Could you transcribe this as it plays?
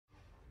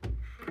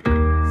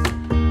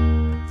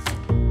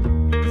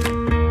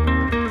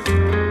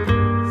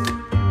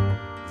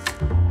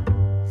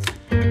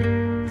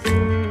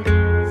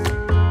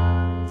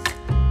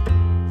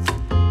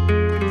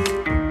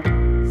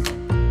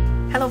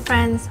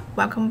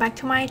welcome back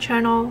to my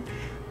channel.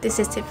 This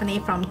is Tiffany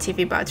from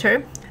TV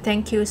Butter.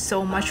 Thank you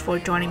so much for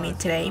joining me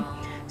today.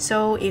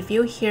 So if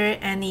you hear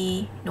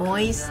any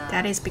noise,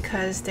 that is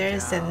because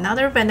there's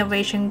another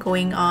renovation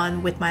going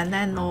on with my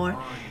landlord.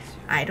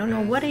 I don't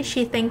know what is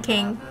she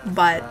thinking,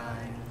 but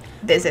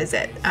this is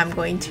it. I'm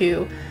going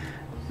to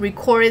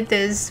record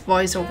this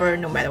voiceover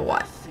no matter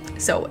what.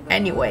 So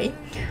anyway,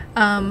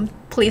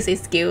 please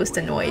excuse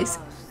the noise.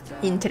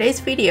 In today's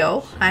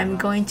video, I'm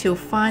going to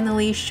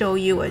finally show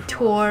you a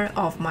tour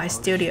of my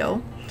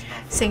studio.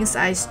 Since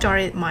I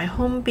started my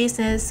home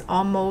business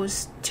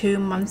almost 2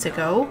 months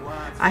ago,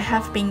 I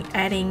have been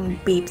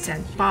adding bits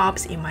and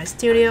bobs in my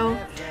studio.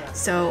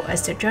 So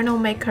as a journal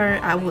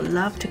maker, I would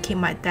love to keep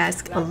my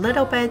desk a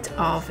little bit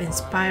of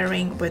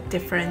inspiring with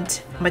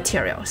different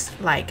materials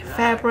like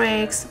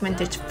fabrics,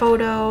 vintage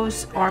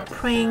photos, art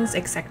prints,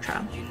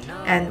 etc.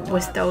 And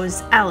with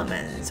those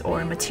elements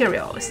or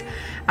materials,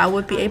 I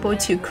would be able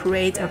to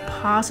create a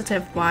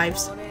positive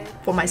vibes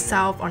for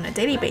myself on a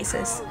daily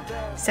basis.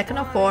 Second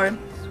of all,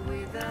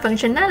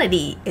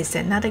 functionality is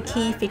another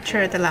key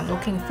feature that I'm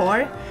looking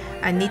for.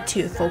 I need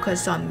to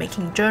focus on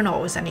making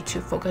journals. I need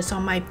to focus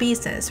on my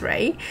business,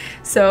 right?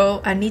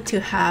 So I need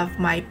to have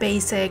my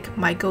basic,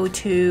 my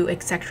go-to,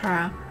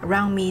 etc.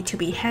 around me to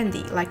be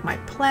handy, like my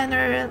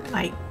planner,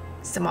 like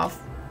some of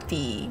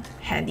the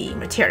handy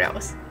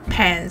materials,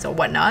 pens or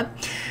whatnot.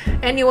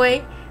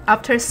 Anyway,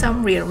 after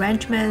some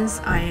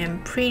rearrangements, I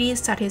am pretty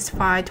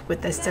satisfied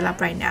with the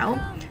setup right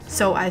now.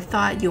 So I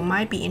thought you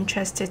might be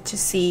interested to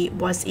see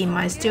what's in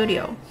my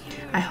studio.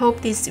 I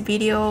hope this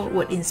video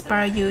would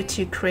inspire you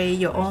to create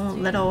your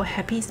own little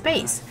happy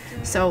space.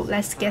 So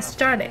let's get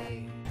started.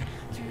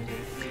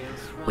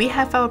 We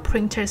have our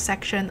printer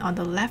section on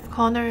the left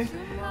corner.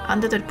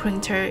 Under the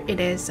printer, it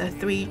is a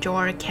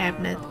 3-drawer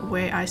cabinet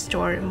where I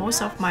store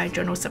most of my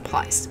journal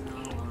supplies.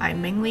 I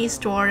mainly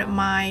store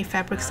my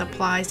fabric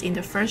supplies in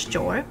the first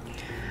drawer,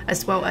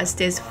 as well as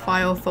this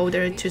file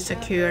folder to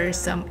secure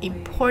some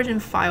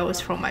important files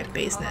from my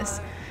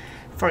business.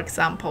 For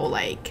example,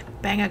 like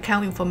bank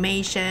account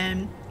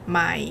information,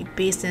 my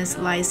business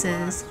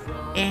license,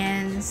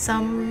 and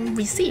some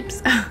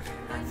receipts.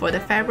 For the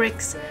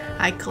fabrics,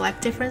 I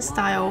collect different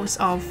styles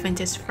of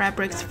vintage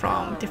fabrics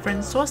from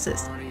different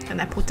sources,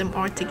 and I put them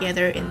all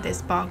together in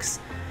this box,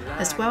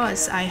 as well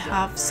as I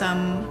have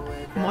some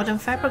modern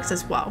fabrics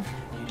as well.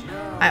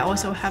 I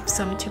also have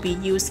some to be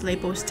used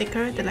label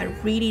sticker that I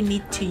really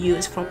need to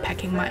use for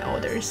packing my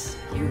orders.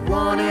 You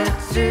wanted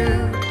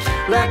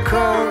to, like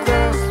all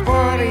those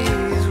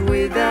parties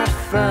without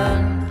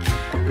fun.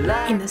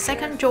 In the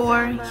second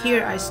drawer,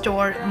 here I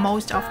store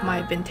most of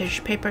my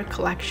vintage paper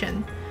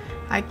collection.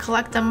 I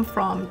collect them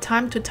from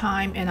time to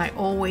time, and I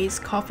always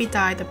coffee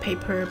dye the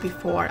paper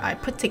before I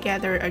put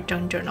together a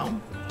junk journal.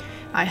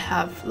 I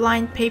have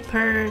lined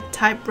paper,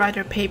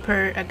 typewriter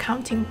paper,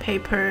 accounting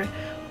paper,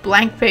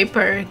 blank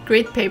paper,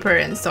 grid paper,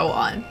 and so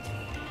on.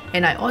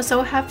 And I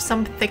also have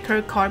some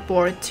thicker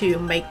cardboard to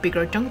make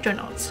bigger junk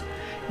journals.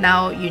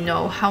 Now you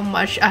know how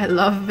much I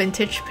love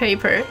vintage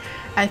paper.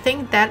 I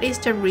think that is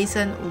the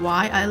reason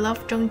why I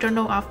love junk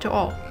journal after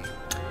all.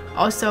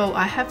 Also,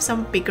 I have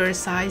some bigger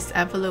size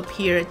envelope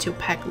here to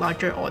pack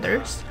larger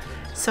orders.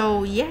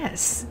 So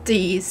yes,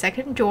 the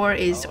second drawer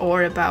is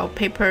all about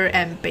paper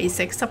and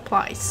basic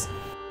supplies.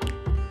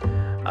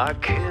 I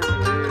can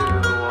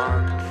do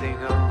one thing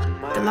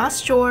on my... The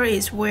last drawer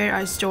is where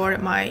I store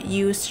my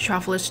used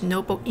traveler's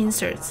notebook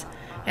inserts,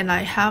 and I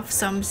have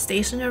some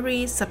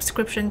stationery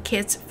subscription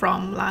kits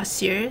from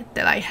last year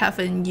that I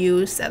haven't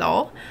used at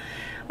all.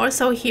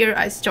 Also here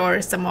I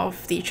store some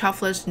of the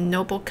traveler's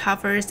notebook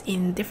covers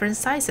in different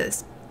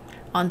sizes.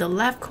 On the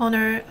left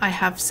corner, I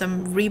have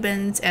some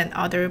ribbons and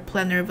other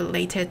planner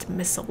related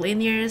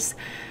miscellaneous.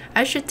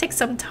 I should take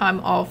some time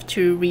off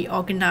to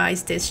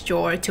reorganize this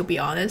drawer, to be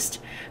honest,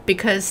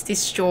 because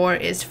this drawer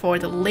is for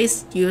the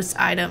least used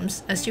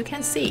items, as you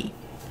can see.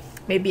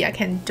 Maybe I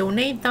can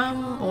donate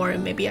them, or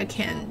maybe I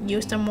can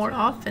use them more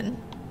often.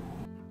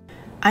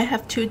 I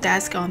have 2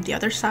 desks on the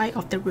other side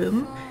of the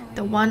room.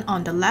 The one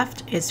on the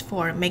left is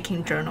for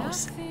making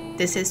journals.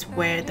 This is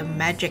where the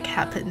magic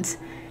happens.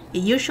 It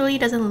usually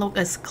doesn't look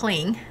as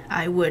clean.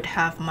 I would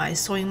have my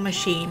sewing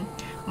machine,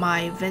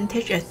 my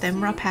vintage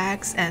ephemera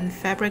packs, and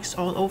fabrics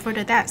all over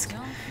the desk.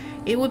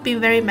 It would be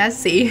very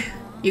messy.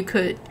 You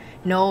could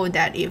know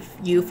that if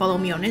you follow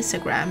me on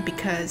Instagram,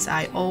 because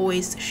I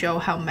always show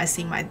how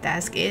messy my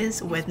desk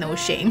is with no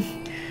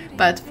shame.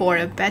 But for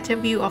a better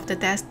view of the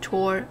desk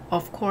tour,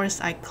 of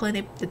course I clean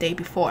it the day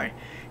before.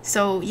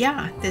 So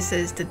yeah, this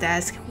is the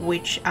desk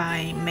which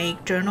I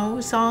make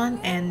journals on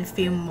and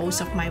film most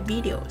of my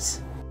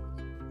videos.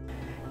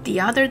 The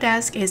other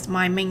desk is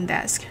my main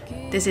desk.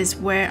 This is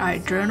where I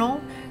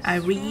journal, I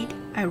read,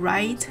 I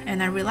write,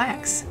 and I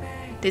relax.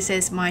 This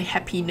is my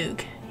happy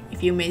nook,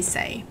 if you may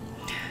say.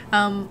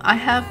 I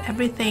have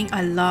everything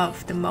I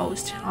love the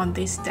most on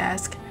this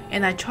desk,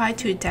 and I try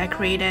to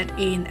decorate it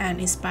in an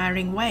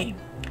inspiring way.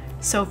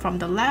 So from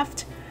the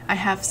left, I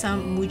have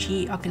some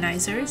Muji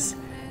organizers.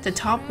 The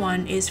top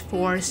one is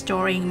for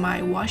storing my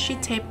washi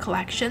tape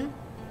collection.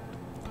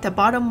 The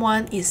bottom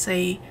one is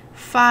a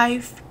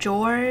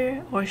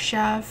 5-drawer or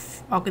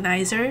shelf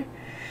organizer.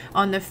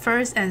 On the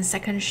first and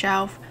second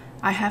shelf,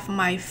 I have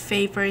my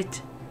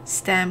favorite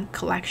stamp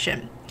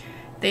collection.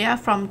 They are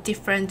from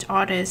different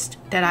artists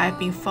that I've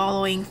been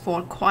following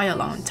for quite a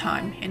long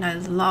time, and I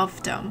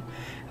love them.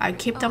 I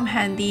keep them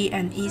handy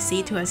and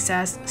easy to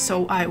access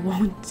so I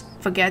won't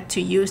forget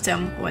to use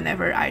them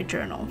whenever I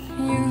journal.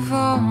 You've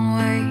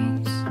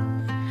always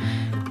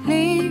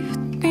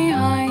lived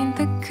behind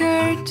the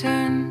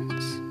curtains.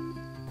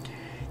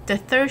 The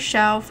third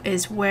shelf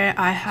is where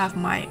I have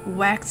my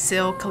wax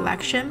seal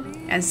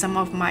collection and some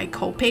of my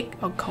Copic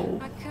or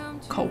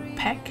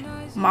Copic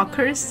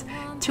markers.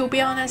 To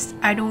be honest,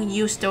 I don't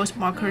use those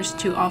markers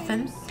too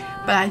often,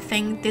 but I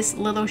think this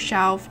little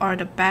shelf are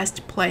the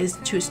best place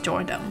to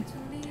store them.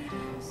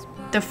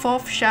 The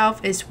fourth shelf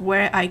is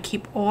where I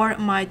keep all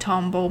my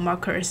Tombow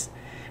markers.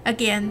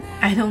 Again,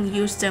 I don't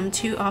use them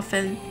too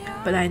often,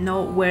 but I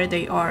know where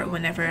they are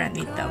whenever I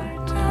need them.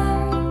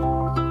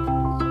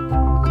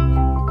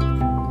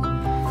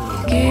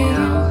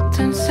 Guilt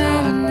and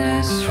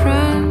sadness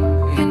run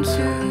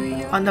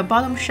into On the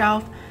bottom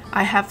shelf,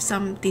 I have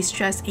some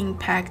Distress ink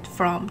pack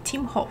from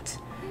Tim Holtz.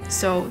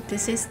 So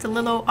this is the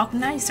little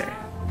organizer.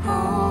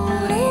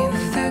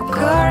 leave the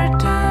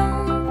garden.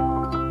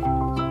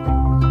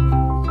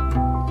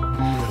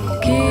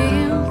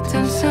 Guilt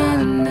and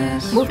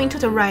sadness. Moving to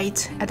the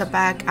right, at the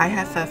back, I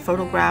have a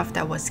photograph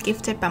that was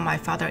gifted by my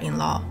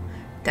father-in-law.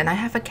 Then I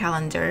have a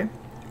calendar.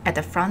 At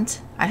the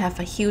front, I have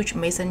a huge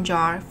mason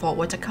jar for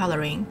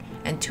watercoloring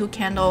and 2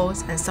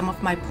 candles and some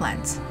of my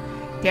plants.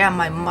 They are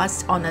my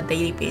must on a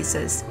daily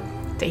basis.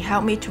 They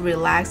help me to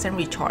relax and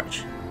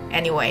recharge.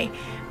 Anyway,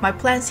 my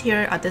plants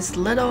here are this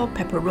little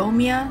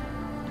peperomia,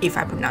 if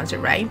I pronounce it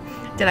right,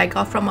 that I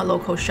got from a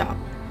local shop.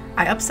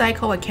 I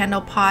upcycle a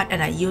candle pot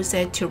and I use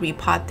it to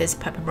repot this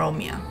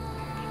peperomia.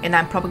 And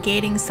I'm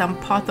propagating some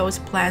pothos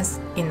plants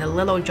in a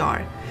little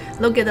jar.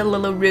 Look at the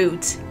little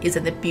roots.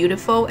 Isn't it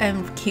beautiful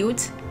and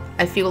cute?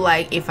 I feel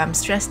like if I'm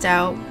stressed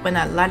out, when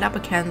I light up a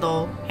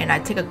candle and I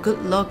take a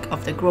good look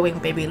of the growing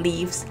baby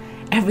leaves,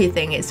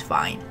 everything is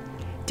fine.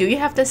 Do you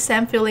have the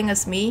same feeling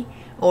as me?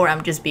 Or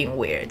I'm just being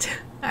weird?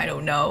 I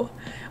don't know.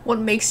 What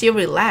makes you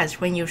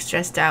relax when you're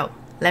stressed out?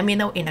 Let me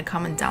know in the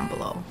comment down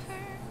below.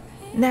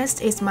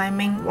 Next is my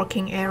main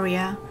working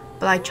area,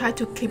 but I try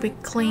to keep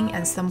it clean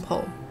and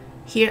simple.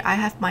 Here I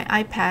have my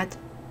iPad.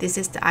 This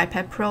is the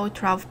iPad Pro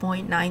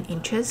 12.9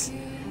 inches,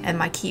 and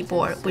my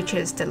keyboard, which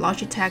is the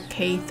Logitech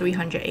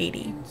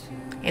K380.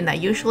 And I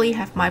usually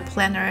have my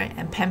planner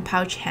and pen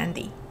pouch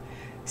handy.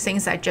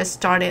 Since I just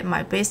started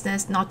my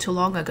business not too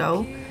long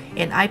ago,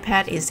 an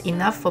iPad is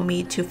enough for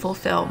me to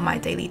fulfill my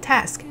daily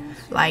tasks,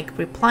 like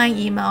replying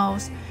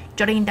emails,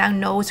 jotting down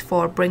notes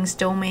for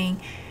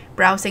brainstorming,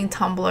 browsing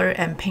Tumblr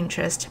and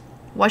Pinterest,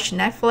 watch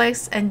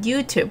Netflix and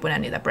YouTube when I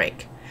need a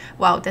break.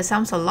 Wow, that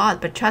sounds a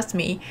lot, but trust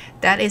me,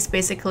 that is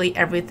basically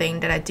everything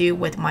that I do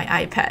with my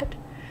iPad.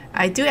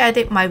 I do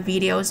edit my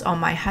videos on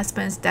my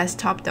husband's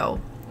desktop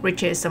though,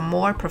 which is a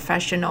more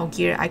professional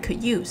gear I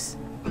could use.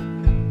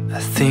 I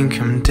think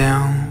I'm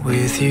down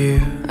with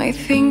you. I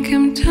think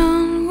I'm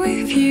down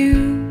with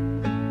you.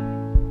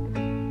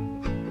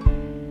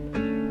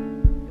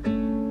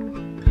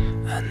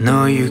 I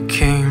know you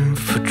came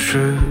for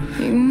truth.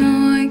 You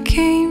know I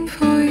came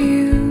for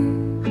you.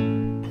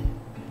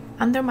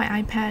 Under my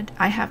iPad,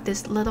 I have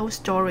this little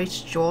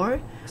storage drawer,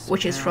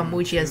 which is from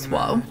Muji as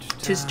well,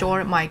 to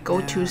store my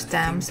go-to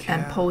stamps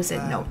and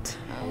post-it notes.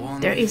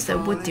 There is a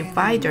wood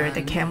divider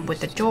that came with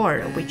the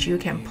drawer, which you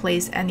can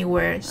place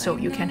anywhere so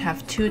you can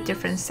have 2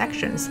 different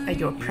sections at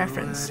your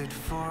preference.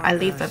 I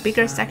leave a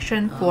bigger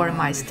section for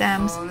my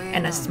stamps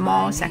and a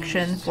small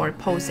section for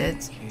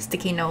post-its,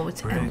 sticky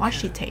notes, and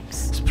washi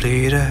tapes.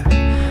 Split up,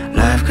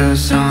 life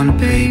goes on,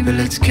 baby,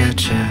 let's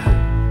catch up.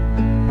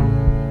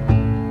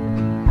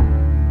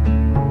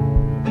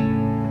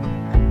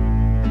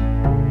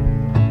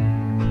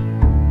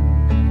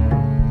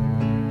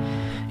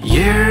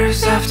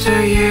 Years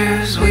after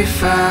years we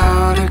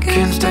fought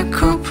against a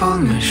couple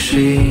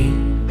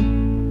machine.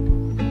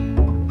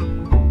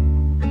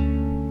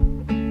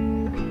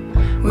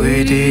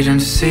 We didn't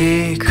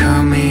see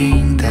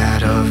coming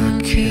that of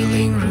a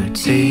killing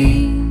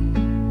routine.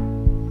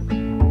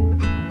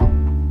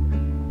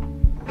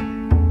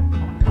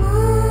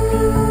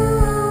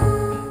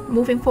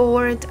 Moving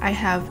forward, I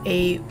have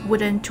a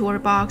wooden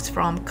toolbox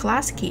from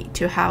Classic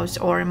to house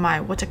all my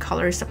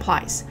watercolor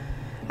supplies.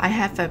 I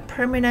have a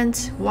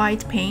permanent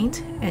white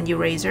paint, an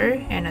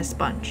eraser, and a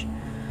sponge.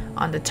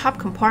 On the top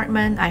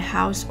compartment, I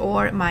house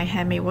all my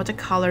handmade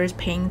watercolors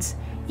paints,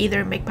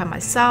 either made by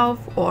myself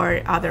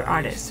or other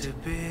artists.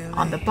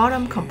 On the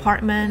bottom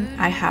compartment,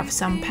 I have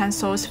some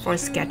pencils for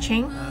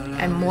sketching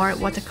and more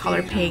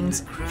watercolor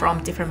paints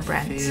from different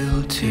brands.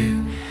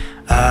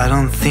 I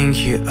don't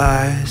think your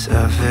eyes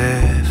have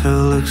ever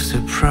looked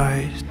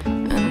surprised,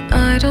 and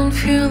I don't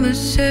feel the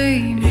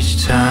same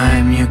each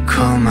time you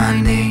call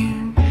my name.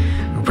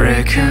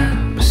 Break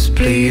up,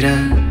 split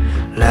up,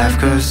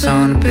 life goes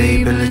on,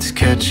 baby, let's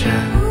catch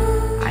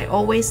up. I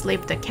always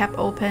leave the cap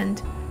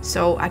opened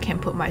so I can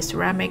put my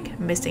ceramic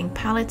mixing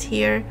palette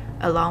here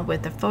along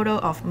with the photo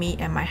of me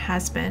and my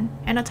husband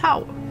and a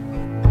towel.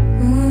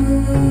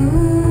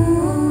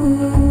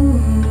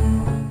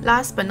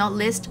 Last but not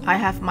least, I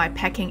have my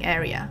packing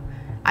area.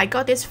 I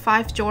got this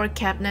 5-drawer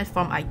cabinet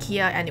from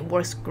IKEA and it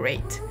works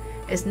great.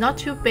 It's not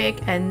too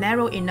big and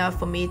narrow enough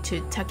for me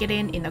to tuck it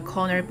in a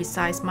corner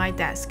beside my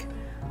desk.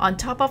 On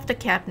top of the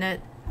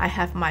cabinet, I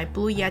have my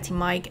Blue Yeti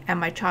mic and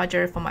my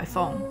charger for my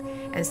phone,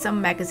 and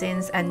some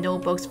magazines and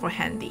notebooks for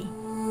handy.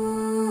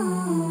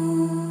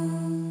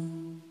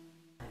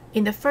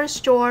 In the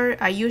first drawer,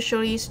 I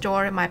usually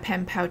store my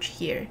pen pouch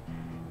here.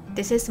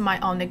 This is my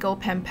on-the-go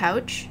pen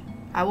pouch.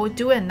 I will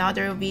do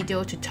another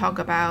video to talk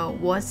about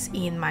what's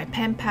in my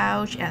pen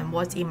pouch and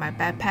what's in my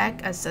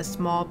backpack as a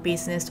small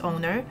business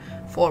owner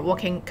for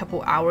working a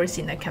couple hours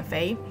in a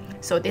cafe,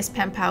 so this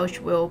pen pouch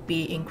will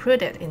be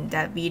included in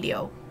that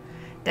video.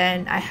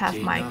 Then I have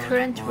my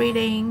current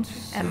reading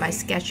and my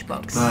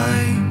sketchbooks.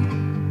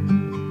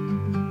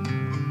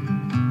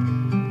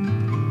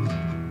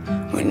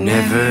 We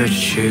never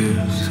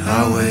choose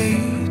our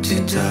way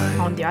to die.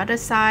 On the other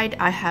side,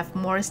 I have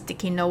more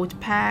sticky note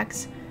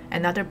packs,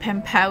 another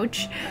pen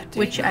pouch,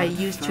 which I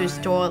use to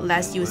store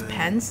less used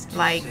pens,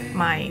 like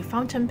my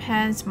fountain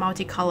pens,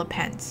 multicolor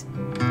pens.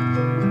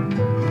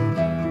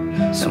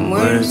 Some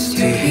words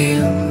to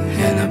heal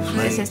and a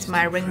place. This is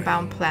my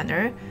ring-bound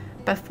planner,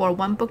 but for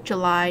One Book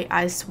July,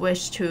 I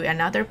switched to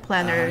another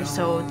planner,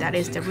 so that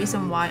is the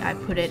reason why I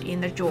put it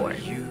in the drawer.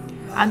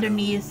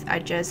 Underneath, I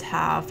just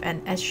have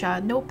an extra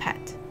notepad.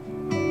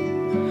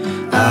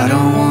 I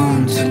don't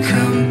want to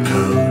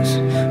compose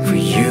for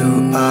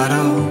you at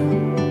all.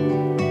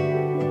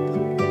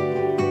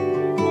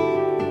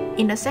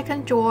 In the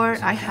second drawer,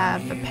 I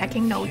have a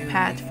packing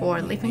notepad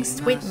for leaving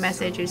sweet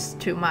messages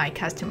to my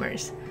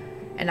customers.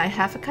 And I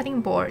have a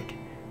cutting board.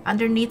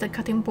 Underneath the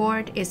cutting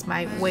board is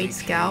my weight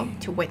scale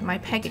to weigh my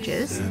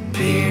packages.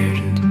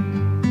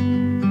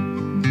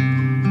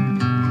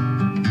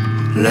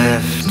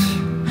 Left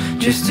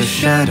just a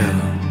shadow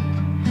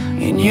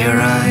in your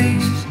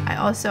eyes. I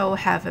also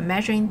have a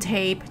measuring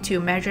tape to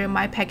measure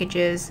my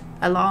packages,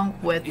 along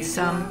with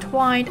some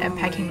twine and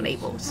packing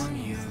labels.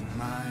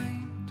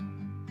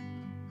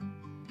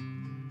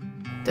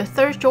 The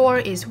third drawer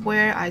is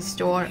where I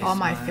store all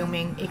my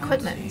filming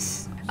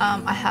equipment.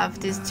 I have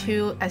these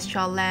 2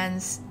 extra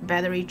lens,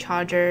 battery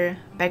charger,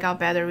 backup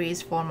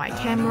batteries for my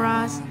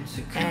cameras,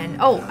 and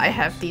oh, I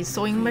have the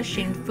sewing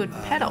machine foot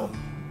pedal.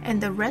 And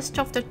the rest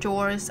of the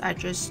drawers, I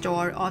just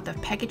store all the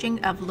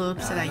packaging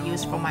envelopes that I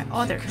use for my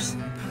orders.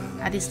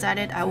 I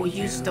decided I will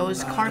use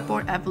those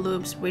cardboard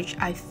envelopes, which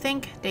I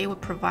think they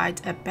would provide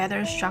a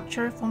better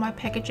structure for my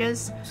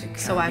packages,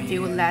 so I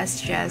feel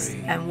less stress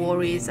and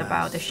worries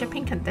about the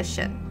shipping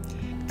condition.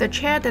 The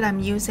chair that I'm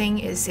using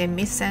is a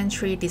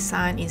mid-century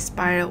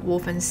design-inspired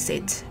woven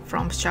seat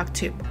from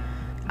Structube.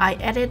 I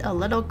added a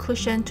little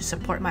cushion to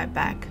support my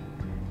back.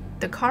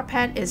 The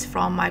carpet is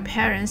from my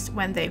parents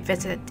when they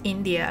visited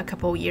India a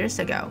couple years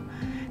ago.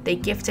 They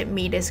gifted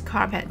me this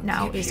carpet.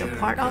 Now it's a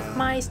part of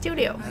my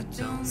studio.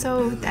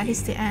 So that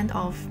is the end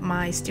of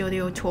my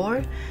studio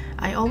tour.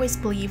 I always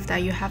believe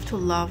that you have to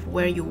love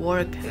where you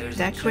work,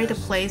 decorate a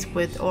place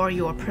with all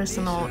your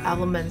personal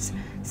elements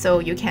so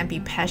you can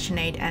be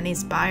passionate and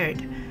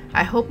inspired.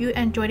 I hope you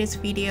enjoyed this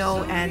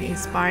video and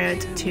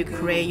inspired to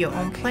create your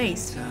own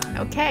place.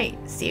 Okay,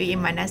 see you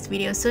in my next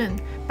video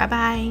soon. Bye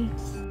bye.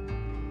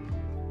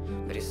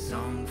 But a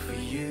song for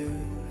you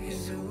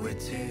is a way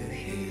to